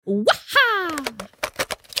Waha!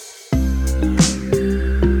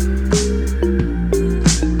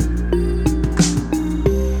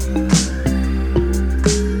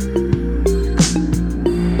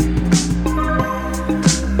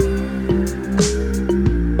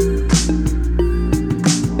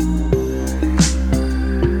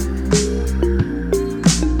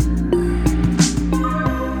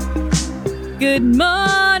 Good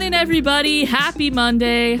morning, everybody. Happy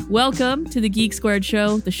Monday. Welcome to the Geek Squared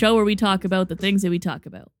Show, the show where we talk about the things that we talk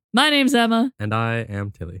about. My name's Emma. And I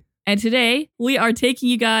am Tilly. And today, we are taking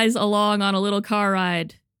you guys along on a little car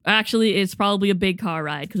ride. Actually, it's probably a big car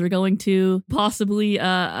ride because we're going to possibly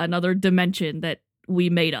another dimension that we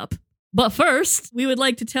made up. But first, we would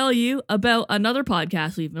like to tell you about another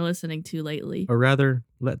podcast we've been listening to lately. Or rather,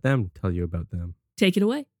 let them tell you about them. Take it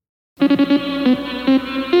away.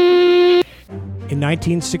 In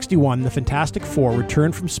 1961, the Fantastic Four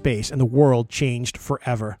returned from space and the world changed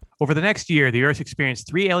forever. Over the next year, the Earth experienced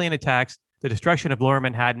 3 alien attacks, the destruction of Lower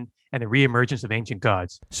Manhattan, and the re-emergence of ancient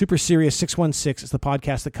gods. Super Serious 616 is the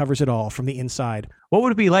podcast that covers it all from the inside. What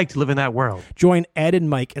would it be like to live in that world? Join Ed and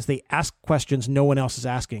Mike as they ask questions no one else is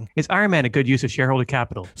asking. Is Iron Man a good use of shareholder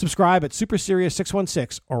capital? Subscribe at Super Serious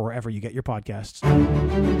 616 or wherever you get your podcasts.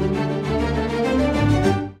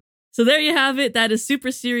 So there you have it. That is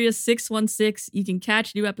Super Serious 616. You can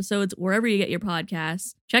catch new episodes wherever you get your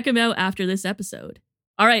podcasts. Check them out after this episode.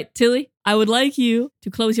 All right, Tilly, I would like you to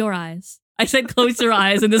close your eyes. I said close your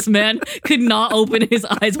eyes, and this man could not open his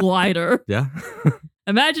eyes wider. Yeah?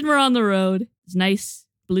 Imagine we're on the road. It's nice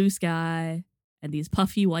blue sky and these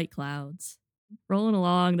puffy white clouds. Rolling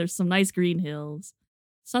along, there's some nice green hills.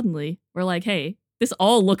 Suddenly, we're like, hey, this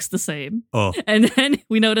all looks the same. Oh. And then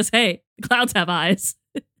we notice, hey, the clouds have eyes.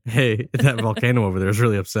 Hey, that volcano over there is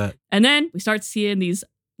really upset. And then we start seeing these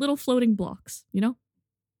little floating blocks, you know?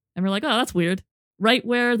 And we're like, oh, that's weird. Right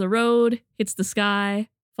where the road hits the sky,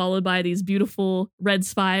 followed by these beautiful red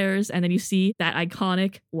spires, and then you see that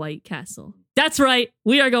iconic white castle. That's right.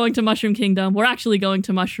 We are going to Mushroom Kingdom. We're actually going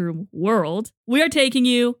to Mushroom World. We are taking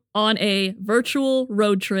you on a virtual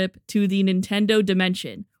road trip to the Nintendo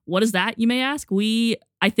Dimension. What is that, you may ask?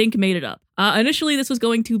 I think, made it up. Initially, this was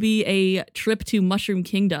going to be a trip to Mushroom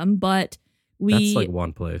Kingdom, but That's like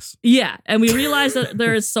one place. Yeah, and we realized that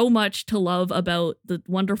there is so much to love about the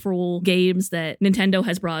wonderful games that Nintendo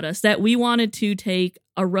has brought us that we wanted to take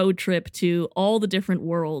a road trip to all the different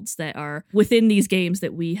worlds that are within these games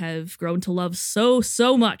that we have grown to love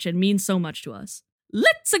so much and mean so much to us.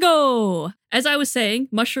 Let's go! As I was saying,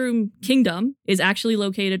 Mushroom Kingdom is actually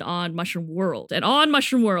located on Mushroom World. And on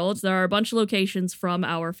Mushroom World, there are a bunch of locations from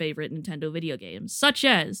our favorite Nintendo video games, such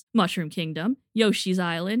as Mushroom Kingdom, Yoshi's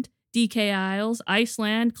Island, DK Isles,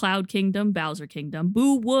 Iceland, Cloud Kingdom, Bowser Kingdom,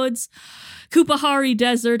 Boo Woods, Koopahari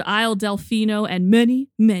Desert, Isle Delfino, and many,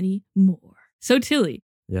 many more. So, Tilly,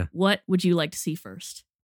 Yeah. What would you like to see first?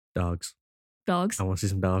 Dogs. Dogs? I want to see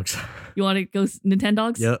some dogs. You want to go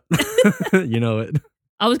Nintendogs? Yep. You know it.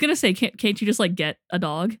 I was going to say, can't you just like get a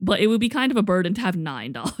dog? But it would be kind of a burden to have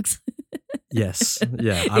 9 dogs. Yes.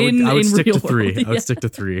 Yeah. I would stick to 3. World, I would stick to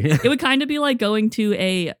 3. It would kind of be like going to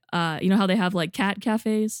a, you know how they have like cat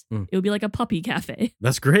cafes? Mm. It would be like a puppy cafe.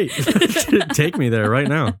 That's great. Take me there right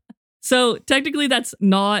now. So technically that's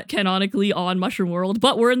not canonically on Mushroom World,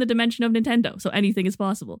 but we're in the dimension of Nintendo, so anything is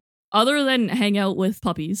possible. Other than hang out with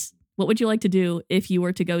puppies, what would you like to do if you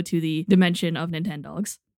were to go to the dimension of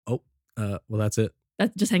Nintendogs? Oh, well, that's it.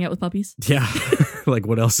 Just hang out with puppies? Yeah. Like,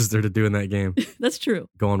 what else is there to do in that game? That's true.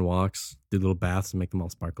 Go on walks, do little baths, and make them all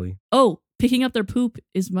sparkly. Oh, picking up their poop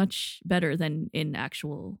is much better than in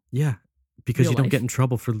actual... Yeah, because real you don't life. get in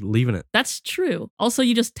trouble for leaving it. That's true. Also,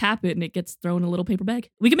 you just tap it and it gets thrown in a little paper bag.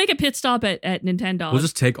 We can make a pit stop at Nintendo. We'll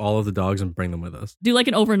just take all of the dogs and bring them with us. Do like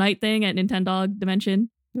an overnight thing at Nintendo Dimension.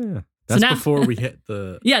 Yeah. That's now- before we hit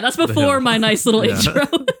the... Yeah, that's before hill. my nice little Yeah.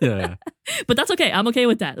 intro. Yeah. But that's okay. I'm okay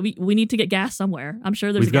with that. We need to get gas somewhere. I'm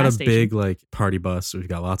sure there's We've a got gas a station. big like party bus. So we've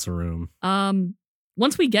got lots of room.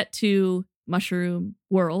 Once we get to Mushroom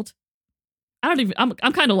World, I'm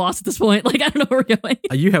kind of lost at this point. Like, I don't know where we're going.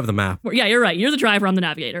 You have the map. Yeah, you're right. You're the driver. I'm the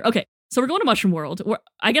navigator. Okay. So we're going to Mushroom World.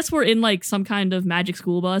 I guess we're in like some kind of magic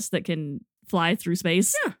school bus that can fly through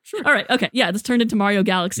space. Yeah, sure. All right. Okay. Yeah, this turned into Mario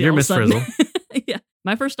Galaxy. You're all of a Miss sudden. Frizzle. Yeah.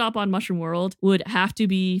 My first stop on Mushroom World would have to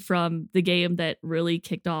be from the game that really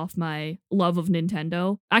kicked off my love of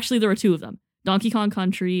Nintendo. Actually, there were 2 of them. Donkey Kong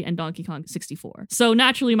Country and Donkey Kong 64. So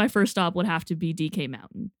naturally, my first stop would have to be DK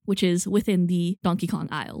Mountain, which is within the Donkey Kong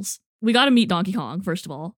Isles. We got to meet Donkey Kong, first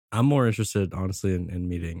of all. I'm more interested, honestly, in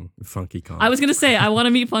meeting Funky Kong. I was going to say, I want to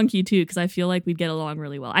meet Funky too, because I feel like we'd get along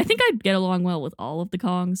really well. I think I'd get along well with all of the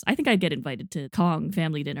Kongs. I think I'd get invited to Kong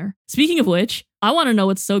family dinner. Speaking of which, I want to know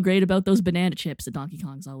what's so great about those banana chips that Donkey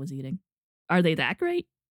Kong's always eating. Are they that great?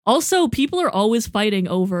 Also, people are always fighting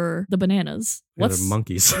over the bananas. Yeah, they're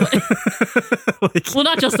monkeys. Well,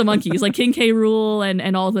 not just the monkeys, like King K. Rool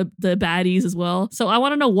and all the baddies as well. So I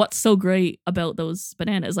want to know what's so great about those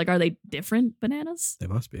bananas. Like, are they different bananas? They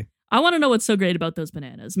must be. I want to know what's so great about those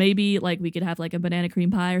bananas. Maybe like we could have like a banana cream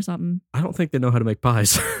pie or something. I don't think they know how to make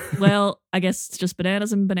pies. Well, I guess it's just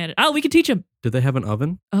bananas and banana. Oh, we could teach them. Do they have an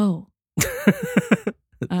oven? Oh.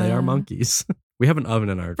 They are monkeys. We have an oven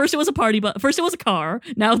in our... First it was a party bus. First it was a car.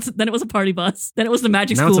 Then it was a party bus. Then it was the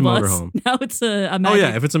magic Now school it's a bus. motorhome. Now it's a magic... Oh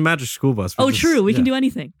yeah, if it's a magic school bus. Oh, true. We can do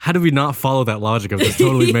anything. How did we not follow that logic of this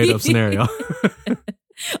totally made up scenario?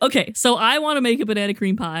 Okay, so I want to make a banana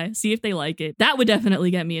cream pie, see if they like it. That would definitely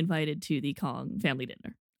get me invited to the Kong family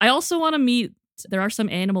dinner. I also want to meet... There are some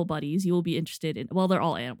animal buddies you will be interested in. Well, they're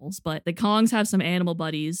all animals, but the Kongs have some animal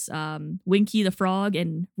buddies. Winky the frog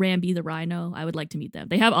and Rambi the rhino. I would like to meet them.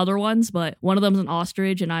 They have other ones, but one of them's an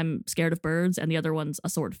ostrich and I'm scared of birds, and the other one's a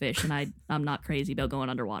swordfish and I'm not crazy about going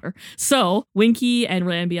underwater. So Winky and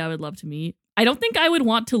Rambi I would love to meet. I don't think I would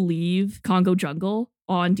want to leave Congo Jungle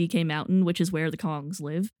on DK Mountain, which is where the Kongs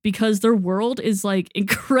live, because their world is like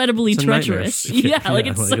incredibly treacherous. Yeah, like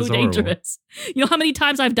it's so dangerous. You know how many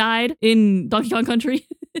times I've died in Donkey Kong Country?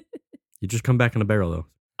 You just come back in a barrel, though.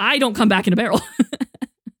 I don't come back in a barrel.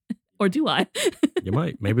 Or do I? You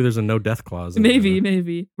might. Maybe there's a no death clause.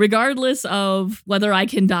 Maybe. Regardless of whether I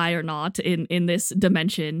can die or not in this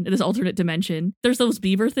dimension, this alternate dimension, there's those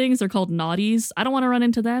beaver things. They're called naughties. I don't want to run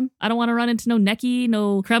into them. I don't want to run into no Necky,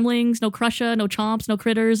 no Kremlings, no Krusha, no Chomps, no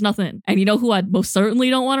Critters, nothing. And you know who I most certainly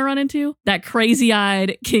don't want to run into? That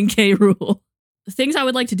crazy-eyed King K. Rool. Things I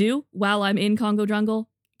would like to do while I'm in Congo Jungle.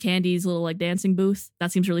 Candy's little like dancing booth.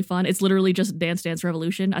 That seems really fun. It's literally just Dance Dance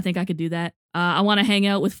Revolution. I think I could do that. I want to hang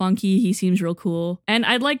out with Funky. He seems real cool. And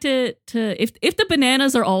I'd like to if the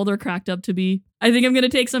bananas are all they're cracked up to be, I think I'm gonna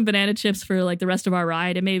take some banana chips for like the rest of our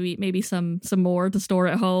ride, and maybe some more to store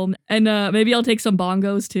at home. And maybe I'll take some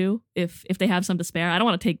bongos too if they have some to spare. I don't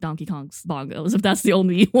want to take Donkey Kong's bongos if that's the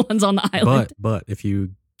only ones on the island. But if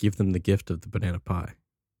you give them the gift of the banana pie,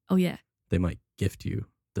 oh yeah, they might gift you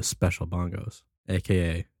the special bongos,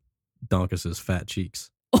 aka Donkus's fat cheeks.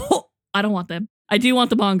 Oh, I don't want them. I do want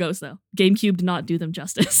the bongos though. GameCube did not do them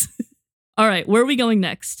justice. All right, where are we going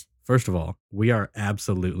next? First of all, we are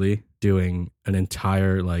absolutely doing an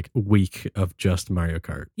entire like week of just Mario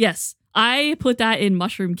Kart. Yes, I put that in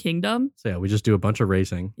Mushroom Kingdom. So yeah, we just do a bunch of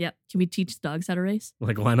racing. Yep. Can we teach the dogs how to race?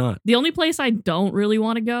 Like, why not? The only place I don't really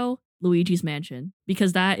want to go, Luigi's Mansion,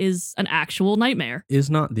 because that is an actual nightmare. Is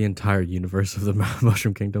not the entire universe of the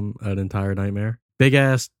Mushroom Kingdom an entire nightmare? Big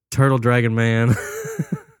ass turtle dragon man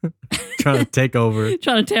trying to take over.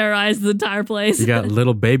 Trying to terrorize the entire place. You got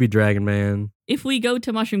little baby dragon man. If we go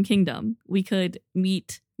to Mushroom Kingdom, we could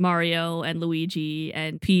meet Mario and Luigi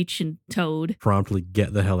and Peach and Toad. Promptly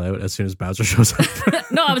get the hell out as soon as Bowser shows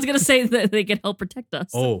up. No, I was going to say that they can help protect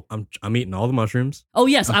us. Oh, I'm eating all the mushrooms. Oh,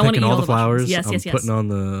 yes. I want to eat all the flowers. Yes.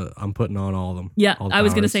 I'm putting on all of them. Yeah, I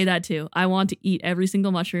was going to say that too. I want to eat every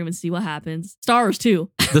single mushroom and see what happens. Stars too.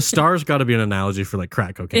 The stars got to be an analogy for like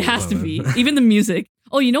crack cocaine. It has to be. Even the music.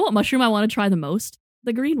 Oh, you know what mushroom I want to try the most?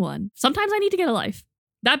 The green one. Sometimes I need to get a life.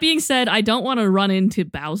 That being said, I don't want to run into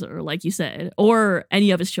Bowser, like you said, or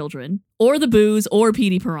any of his children, or the Boos, or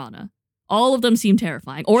Petey Piranha. All of them seem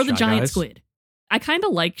terrifying. Or the giant squid. I kind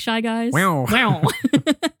of like Shy Guys. Wow. Wow.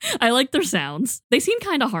 I like their sounds. They seem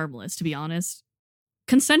kind of harmless, to be honest.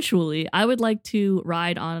 Consensually, I would like to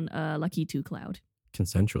ride on a Lucky 2 Cloud.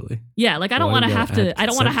 Consensually? Yeah, like I don't want to have to. I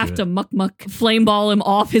don't want to have to muck flame ball him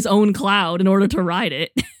off his own cloud in order to ride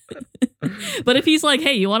it. But if he's like,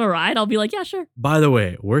 "Hey, you want to ride?" I'll be like, "Yeah, sure." By the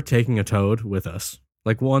way, we're taking a Toad with us,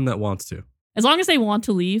 like one that wants to. As long as they want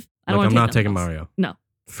to leave, I don't want to. I'm not taking Mario. No,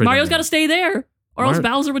 Mario's got to stay there, or else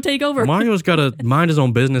Bowser would take over. Mario's got to mind his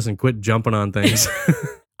own business and quit jumping on things.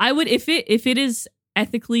 I would, if it is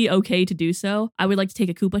ethically okay to do so, I would like to take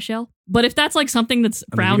a Koopa shell. But if that's like something that's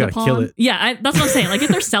frowned upon, kill it. Yeah, that's what I'm saying. Like if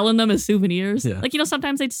they're selling them as souvenirs, yeah. Like, you know,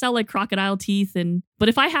 sometimes they'd sell like crocodile teeth, but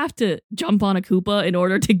if I have to jump on a Koopa in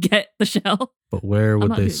order to get the shell, but where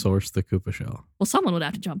would they source the Koopa shell? Well, someone would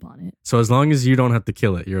have to jump on it. So as long as you don't have to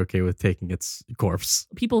kill it, you're okay with taking its corpse.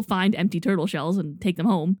 People find empty turtle shells and take them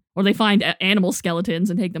home, or they find animal skeletons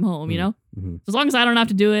and take them home. You know, So as long as I don't have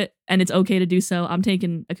to do it and it's okay to do so, I'm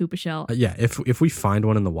taking a Koopa shell. Yeah, if we find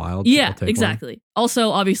one in the wild, yeah, exactly. One. Also,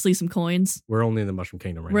 obviously, some coins. We're only in the Mushroom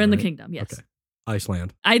Kingdom right now. We're in the kingdom, yes. Okay.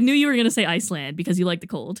 Iceland. I knew you were going to say Iceland because you like the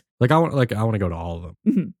cold. I want to go to all of them.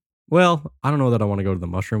 Mhm. Well, I don't know that I want to go to the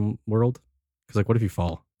mushroom world because what if you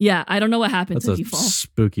fall? Yeah, I don't know what happens That's if you a fall.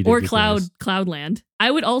 spooky Or dicky Cloudland. I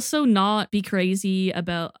would also not be crazy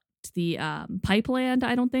about the Pipeland,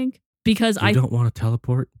 I don't think. Because place. You don't want to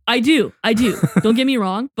teleport? I do. Don't get me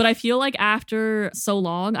wrong. But I feel like after so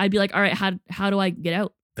long, I'd be like, all right, how do I get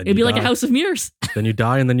out? Then It'd you be like a die. House of Mirrors. Then you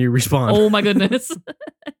die and then you respawn. Oh my goodness.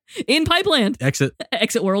 In Pipeland. Exit.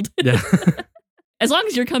 Exit world. Yeah. As long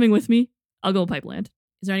as you're coming with me, I'll go Pipeland.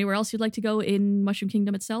 Is there anywhere else you'd like to go in Mushroom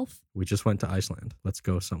Kingdom itself? We just went to Iceland. Let's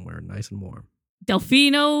go somewhere nice and warm.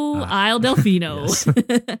 Delfino, Isle Delfino.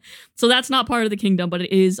 Yes. So that's not part of the kingdom, but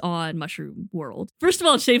it is on Mushroom World. First of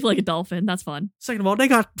all, it's shaped like a dolphin. That's fun. Second of all, they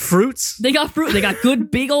got fruits. They got fruit. They got good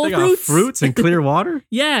big old They got fruits. fruits and clear water.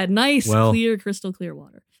 Yeah, nice, Well- clear, crystal clear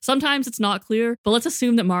water. Sometimes it's not clear, but let's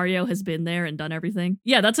assume that Mario has been there and done everything.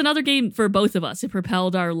 Yeah, that's another game for both of us. It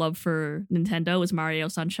propelled our love for Nintendo was Mario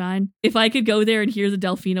Sunshine. If I could go there and hear the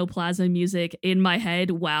Delfino Plaza music in my head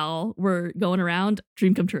while we're going around,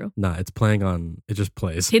 dream come true. Nah, it's playing on. It just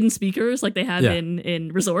plays. Hidden speakers like they have Yeah.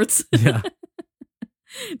 in resorts. Yeah.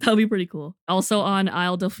 That would be pretty cool. Also on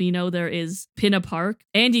Isle Delfino, there is Pinna Park,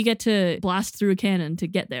 and you get to blast through a cannon to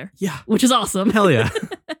get there, Yeah. which is awesome. Hell yeah.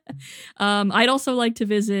 I'd also like to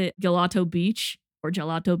visit Gelato Beach or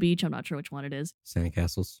Gelato Beach. I'm not sure which one it is.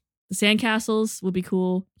 Sandcastles. The sandcastles would be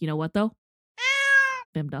cool. You know what though?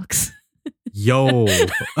 Them ducks. Yo.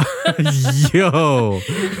 Yo.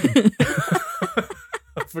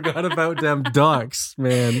 I forgot about them ducks,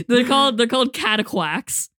 man. They're called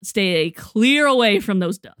cataquacks. Stay clear away from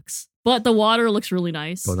those ducks. But the water looks really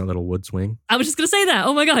nice. Go on that little wood swing. I was just gonna say that.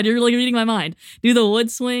 Oh my god, you're like reading my mind. Do the wood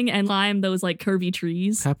swing and climb those like curvy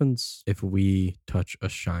trees. What happens if we touch a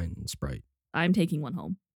shine sprite? I'm taking one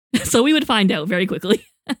home. So we would find out very quickly.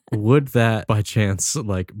 Would that by chance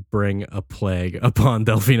bring a plague upon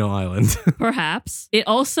Delfino Island? Perhaps. It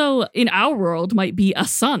also, in our world, might be a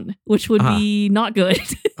sun, which would be not good.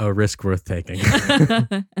 A risk worth taking.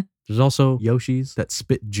 There's also Yoshis that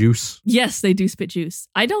spit juice. Yes, they do spit juice.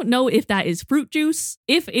 I don't know if that is fruit juice,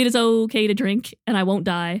 if it is okay to drink and I won't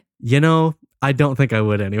die. I don't think I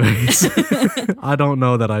would anyways. I don't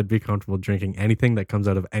know that I'd be comfortable drinking anything that comes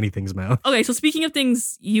out of anything's mouth. Okay, so speaking of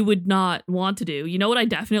things you would not want to do, you know what I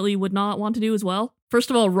definitely would not want to do as well?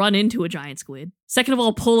 First of all, run into a giant squid. Second of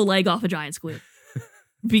all, pull a leg off a giant squid.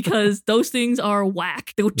 Because those things are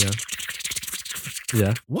whack. They go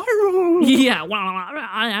Yeah. yeah.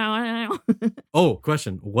 Oh,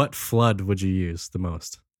 question. What flood would you use the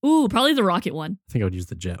most? Ooh, probably the rocket one. I think I would use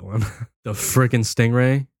the jet one. The freaking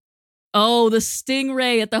stingray. Oh, the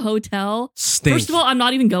stingray at the hotel. Stink. First of all, I'm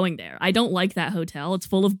not even going there. I don't like that hotel. It's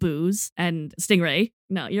full of booze and stingray.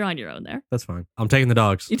 No, you're on your own there. That's fine. I'm taking the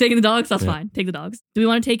dogs. You're taking the dogs? That's Yeah. fine. Take the dogs. Do we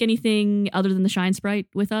want to take anything other than the Shine Sprite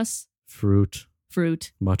with us? Fruit.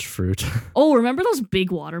 Fruit. Much fruit. Oh, remember those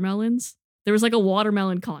big watermelons? There was like a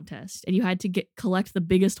watermelon contest and you had to collect the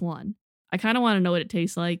biggest one. I kind of want to know what it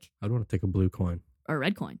tastes like. I'd want to take a blue coin. Or a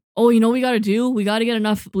red coin. Oh, you know what we got to do? We got to get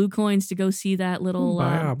enough blue coins to go see that little...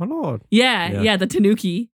 my lord. Yeah, the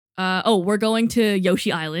Tanuki. We're going to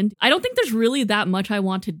Yoshi Island. I don't think there's really that much I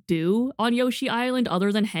want to do on Yoshi Island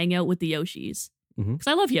other than hang out with the Yoshis. Because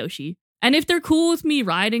I love Yoshi. And if they're cool with me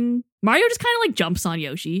riding, Mario just kind of jumps on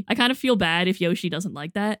Yoshi. I kind of feel bad if Yoshi doesn't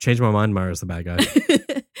like that. Change my mind, Mario's the bad guy.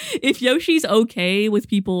 If Yoshi's okay with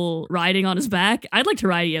people riding on his back, I'd like to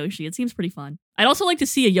ride a Yoshi. It seems pretty fun. I'd also like to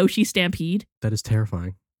see a Yoshi stampede. That is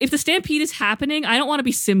terrifying. If the stampede is happening, I don't want to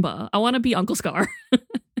be Simba. I want to be Uncle Scar.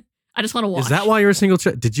 I just want to watch. Is that why you're a single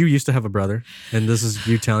child? Did you used to have a brother? And this is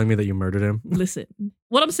you telling me that you murdered him? Listen,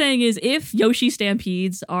 what I'm saying is if Yoshi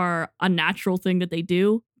stampedes are a natural thing that they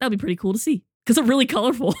do, that'd be pretty cool to see. Because they're really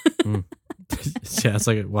colorful. Yeah, it's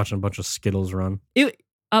like watching a bunch of Skittles run.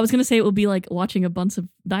 I was going to say it would be like watching a bunch of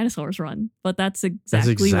dinosaurs run, but that's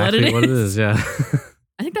exactly what it is. Yeah.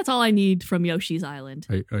 I think that's all I need from Yoshi's Island.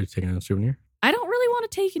 Are you taking a souvenir? I don't really want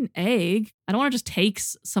to take an egg. I don't want to just take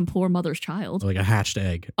some poor mother's child. Like a hatched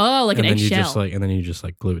egg. Oh, like and an then eggshell. And then you just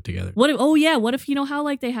glue it together. What if you know how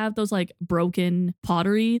they have those broken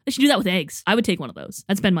pottery? They should do that with eggs. I would take one of those.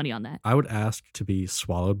 I'd spend money on that. I would ask to be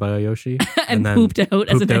swallowed by a Yoshi and then pooped out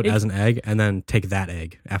as an egg and then take that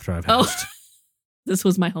egg after I've hatched. This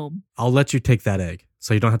was my home. I'll let you take that egg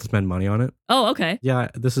so you don't have to spend money on it. Oh, okay. Yeah,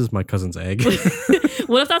 this is my cousin's egg.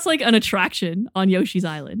 What if that's an attraction on Yoshi's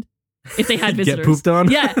Island? If they had visitors. Get pooped on?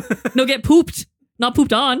 Yeah. No, get pooped. Not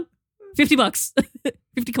pooped on. $50.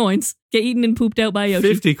 50 coins. Get eaten and pooped out by Yoshi.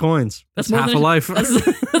 50 coins. That's more half than a life.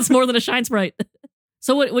 That's more than a Shine Sprite.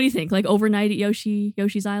 So what do you think? Overnight at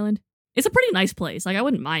Yoshi's Island? It's a pretty nice place. Like, I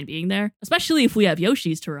wouldn't mind being there, especially if we have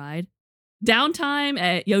Yoshi's to ride. Downtime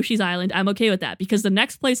at Yoshi's Island, I'm okay with that because the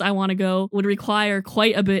next place I want to go would require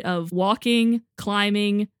quite a bit of walking,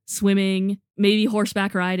 climbing, swimming, maybe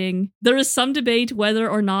horseback riding. There is some debate whether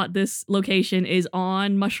or not this location is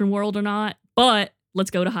on Mushroom World or not, but let's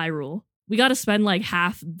go to Hyrule. We got to spend like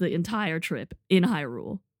half the entire trip in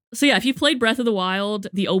Hyrule. So yeah, if you've played Breath of the Wild,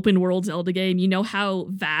 the open world Zelda game, you know how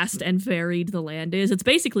vast and varied the land is. It's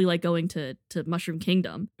basically like going to Mushroom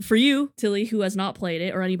Kingdom. For you, Tilly, who has not played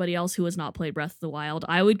it, or anybody else who has not played Breath of the Wild,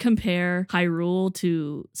 I would compare Hyrule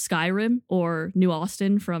to Skyrim or New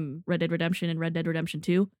Austin from Red Dead Redemption and Red Dead Redemption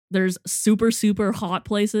 2. There's super, super hot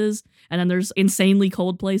places, and then there's insanely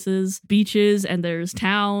cold places, beaches, and there's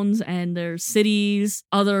towns, and there's cities,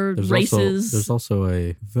 other races. There's also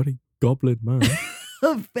a very goblin man.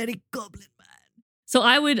 A very goblin man. So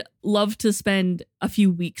I would love to spend a few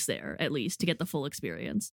weeks there, at least, to get the full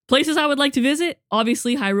experience. Places I would like to visit,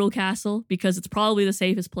 obviously Hyrule Castle, because it's probably the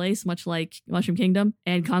safest place, much like Mushroom Kingdom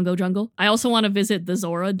and Congo Jungle. I also want to visit the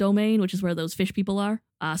Zora domain, which is where those fish people are.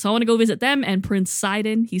 So I want to go visit them and Prince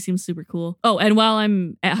Sidon. He seems super cool. Oh, and while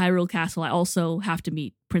I'm at Hyrule Castle, I also have to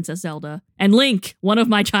meet Princess Zelda and Link, one of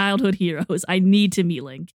my childhood heroes. I need to meet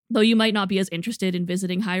Link. Though you might not be as interested in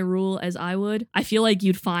visiting Hyrule as I would, I feel like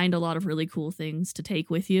you'd find a lot of really cool things to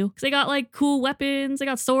take with you. Because they got like cool weapons, they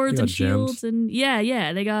got swords and shields, and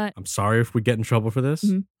yeah, they got... I'm sorry if we get in trouble for this.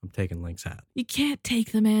 I'm taking Link's hat. You can't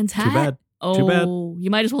take the man's hat. Too bad. Oh, Too bad.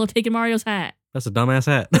 You might as well have taken Mario's hat. That's a dumbass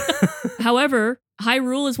hat. However,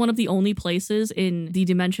 Hyrule is one of the only places in the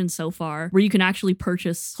dimension so far where you can actually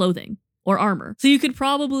purchase clothing or armor. So you could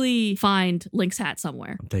probably find Link's hat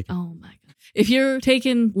somewhere. I'm taking. Oh my god. If you're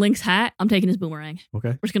taking Link's hat, I'm taking his boomerang. Okay.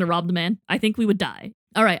 We're just going to rob the man. I think we would die.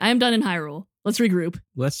 All right, I am done in Hyrule. Let's regroup.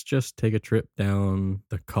 Let's just take a trip down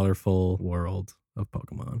the colorful world of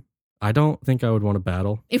Pokemon. I don't think I would want to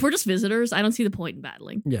battle. If we're just visitors, I don't see the point in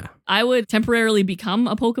battling. Yeah. I would temporarily become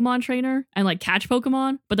a Pokemon trainer and like catch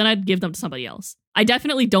Pokemon, but then I'd give them to somebody else. I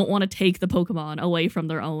definitely don't want to take the Pokemon away from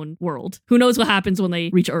their own world. Who knows what happens when they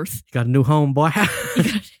reach Earth? You got a new home, boy.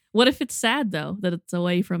 What if it's sad, though, that it's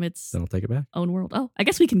away from its Then I'll take it back. own world? Oh, I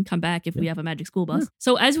guess we can come back if we have a magic school bus. Yeah.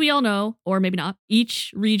 So as we all know, or maybe not,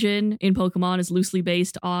 each region in Pokemon is loosely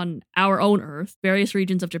based on our own Earth. Various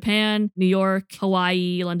regions of Japan, New York,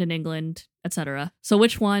 Hawaii, London, England, etc. So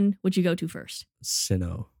which one would you go to first?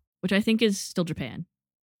 Sinnoh. Which I think is still Japan.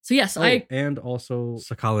 So yes, And also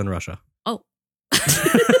Sakhalin, Russia. Oh.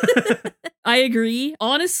 I agree.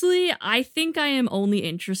 Honestly, I think I am only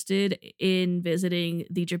interested in visiting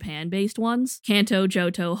the Japan-based ones. Kanto,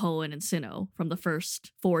 Johto, Hoenn, and Sinnoh from the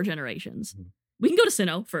first 4 generations. We can go to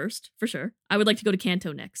Sinnoh first, for sure. I would like to go to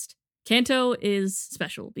Kanto next. Kanto is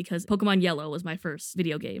special because Pokemon Yellow was my first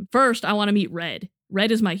video game. First, I want to meet Red.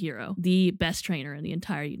 Red is my hero, the best trainer in the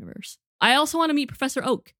entire universe. I also want to meet Professor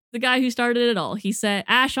Oak, the guy who started it all. He set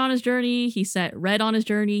Ash on his journey. He set Red on his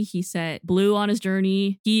journey. He set Blue on his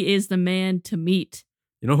journey. He is the man to meet.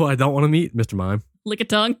 You know who I don't want to meet? Mr. Mime. Lick a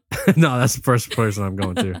tongue. No, that's the first person I'm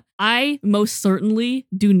going to. I most certainly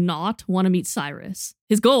do not want to meet Cyrus.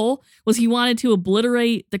 His goal was he wanted to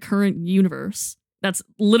obliterate the current universe. That's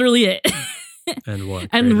literally it. And what?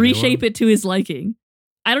 And reshape it to his liking.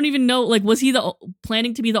 I don't even know, like, was he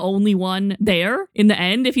planning to be the only one there in the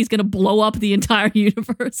end if he's going to blow up the entire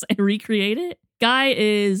universe and recreate it? Guy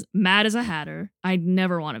is mad as a hatter. I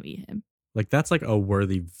never want to meet him. Like, that's like a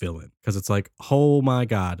worthy villain because it's like, oh my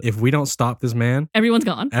God, if we don't stop this man, everyone's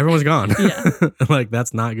gone. Everyone's gone. Yeah. Like,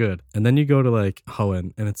 that's not good. And then you go to like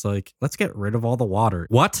Hoenn and it's like, let's get rid of all the water.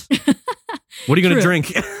 What? What are you going to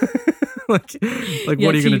drink? like Yeah,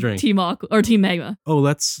 what are you going to drink? Team Aqua or Team Magma. Oh,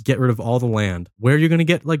 let's get rid of all the land. Where are you going to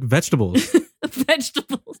get like vegetables?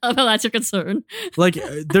 Vegetables. Oh, that's your concern. Like,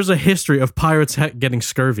 there's a history of pirates getting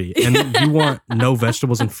scurvy and you want no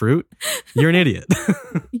vegetables and fruit? You're an idiot.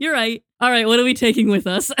 You're right. All right, what are we taking with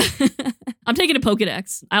us? I'm taking a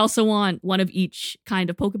Pokedex. I also want one of each kind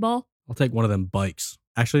of Pokeball. I'll take one of them bikes.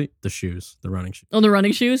 Actually, the shoes, the running shoes. Oh, the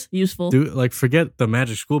running shoes? Useful. Dude, like, forget the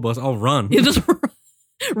magic school bus. I'll run. You just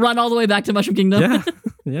run all the way back to Mushroom Kingdom. Yeah.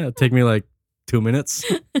 Yeah. Take me like 2 minutes.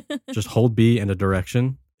 Just hold B in a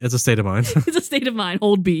direction. It's a state of mind. It's a state of mind.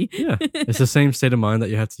 Hold B. Yeah. It's the same state of mind that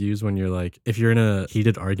you have to use when you're like, if you're in a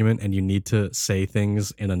heated argument and you need to say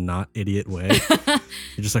things in a not idiot way,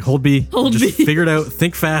 you're just like, hold B. Hold just B. Figure it out.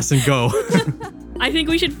 Think fast and go. I think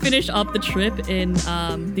we should finish up the trip in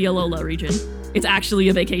the Alola region. It's actually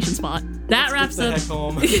a vacation spot. that wraps up.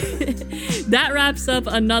 That wraps up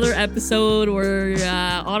another episode. We're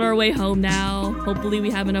on our way home now. Hopefully, we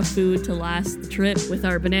have enough food to last the trip with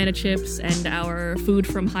our banana chips and our food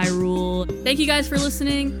from Hyrule. Thank you guys for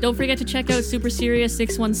listening. Don't forget to check out Super Serious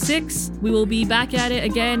 616. We will be back at it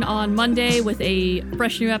again on Monday with a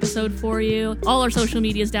fresh new episode for you. All our social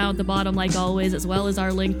media is down at the bottom, like always, as well as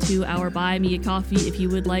our link to our Buy Me a Coffee if you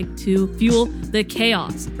would like to fuel the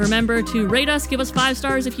chaos. Remember to rate us, give us 5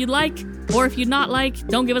 stars if you'd like, or if you'd not like,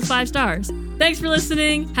 don't give us 5 stars. Thanks for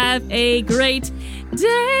listening. Have a great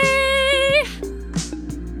day.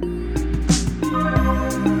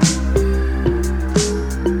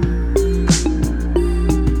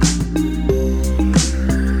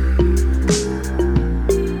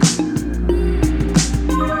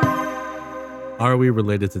 Are we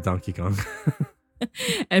related to Donkey Kong?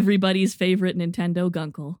 Everybody's favorite Nintendo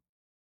gunkle.